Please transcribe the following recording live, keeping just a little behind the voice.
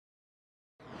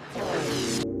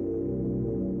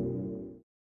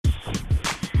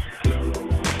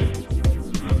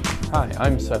Hi,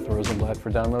 I'm Seth Rosenblatt for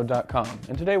Download.com,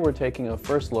 and today we're taking a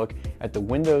first look at the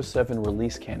Windows 7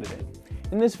 release candidate.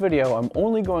 In this video, I'm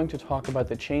only going to talk about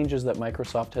the changes that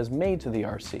Microsoft has made to the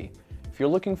RC. If you're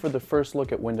looking for the first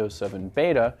look at Windows 7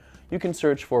 Beta, you can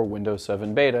search for Windows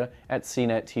 7 Beta at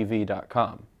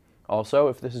cnettv.com. Also,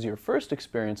 if this is your first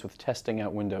experience with testing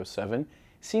out Windows 7,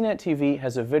 CNET TV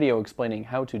has a video explaining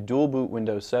how to dual boot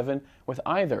Windows 7 with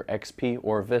either XP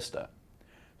or Vista.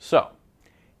 So,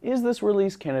 is this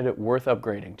release candidate worth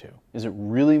upgrading to? Is it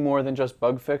really more than just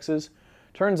bug fixes?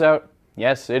 Turns out,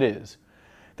 yes, it is.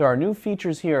 There are new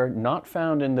features here not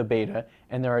found in the beta,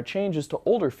 and there are changes to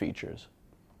older features.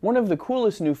 One of the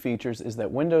coolest new features is that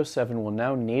Windows 7 will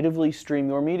now natively stream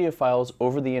your media files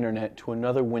over the internet to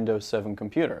another Windows 7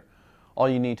 computer. All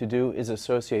you need to do is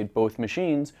associate both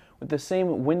machines with the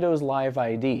same Windows Live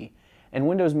ID, and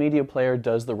Windows Media Player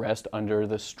does the rest under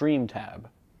the Stream tab.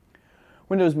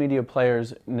 Windows Media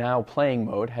Player's Now Playing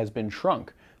mode has been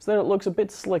shrunk so that it looks a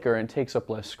bit slicker and takes up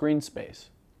less screen space.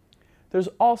 There's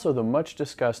also the much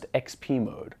discussed XP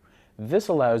mode. This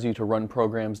allows you to run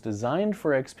programs designed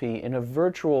for XP in a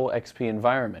virtual XP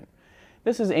environment.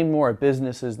 This is aimed more at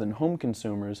businesses than home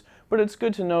consumers, but it's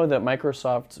good to know that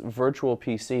Microsoft's Virtual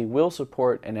PC will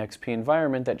support an XP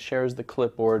environment that shares the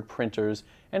clipboard, printers,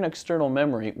 and external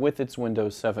memory with its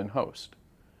Windows 7 host.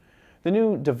 The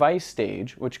new device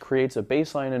stage, which creates a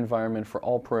baseline environment for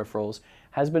all peripherals,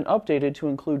 has been updated to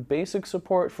include basic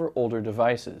support for older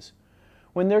devices.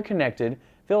 When they're connected,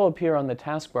 they'll appear on the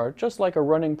taskbar just like a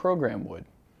running program would.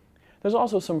 There's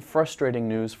also some frustrating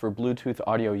news for Bluetooth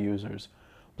audio users.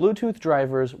 Bluetooth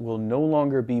drivers will no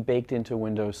longer be baked into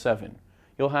Windows 7.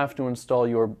 You'll have to install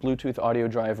your Bluetooth audio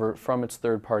driver from its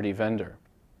third-party vendor.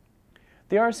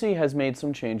 The RC has made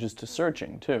some changes to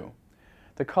searching, too.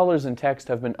 The colors and text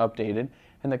have been updated,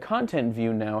 and the content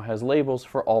view now has labels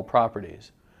for all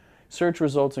properties. Search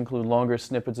results include longer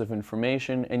snippets of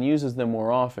information and uses them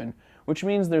more often, which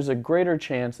means there's a greater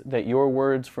chance that your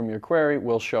words from your query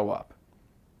will show up.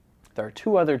 There are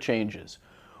two other changes.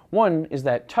 One is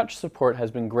that touch support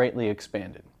has been greatly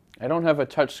expanded. I don't have a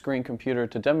touchscreen computer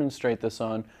to demonstrate this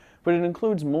on, but it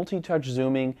includes multi-touch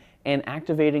zooming and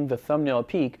activating the thumbnail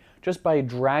peak just by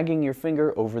dragging your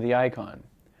finger over the icon.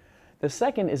 The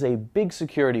second is a big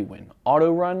security win.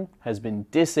 Auto Run has been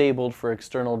disabled for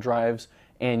external drives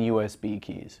and USB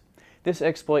keys. This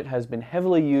exploit has been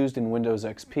heavily used in Windows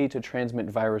XP to transmit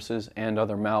viruses and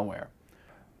other malware.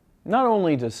 Not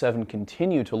only does 7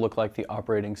 continue to look like the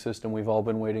operating system we've all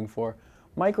been waiting for,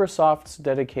 Microsoft's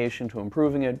dedication to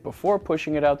improving it before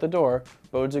pushing it out the door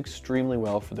bodes extremely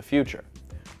well for the future.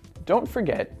 Don't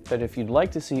forget that if you'd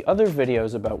like to see other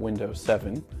videos about Windows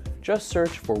 7, just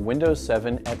search for Windows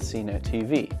 7 at CNET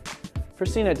TV. For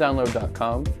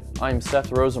CNETDownload.com, I'm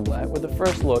Seth Rosenblatt with a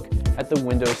first look at the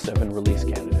Windows 7 release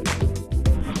candidate.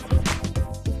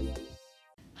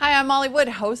 Hi, I'm Molly Wood,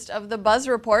 host of The Buzz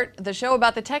Report, the show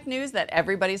about the tech news that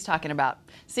everybody's talking about.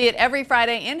 See it every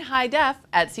Friday in high def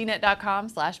at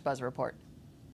cnet.com/buzzreport.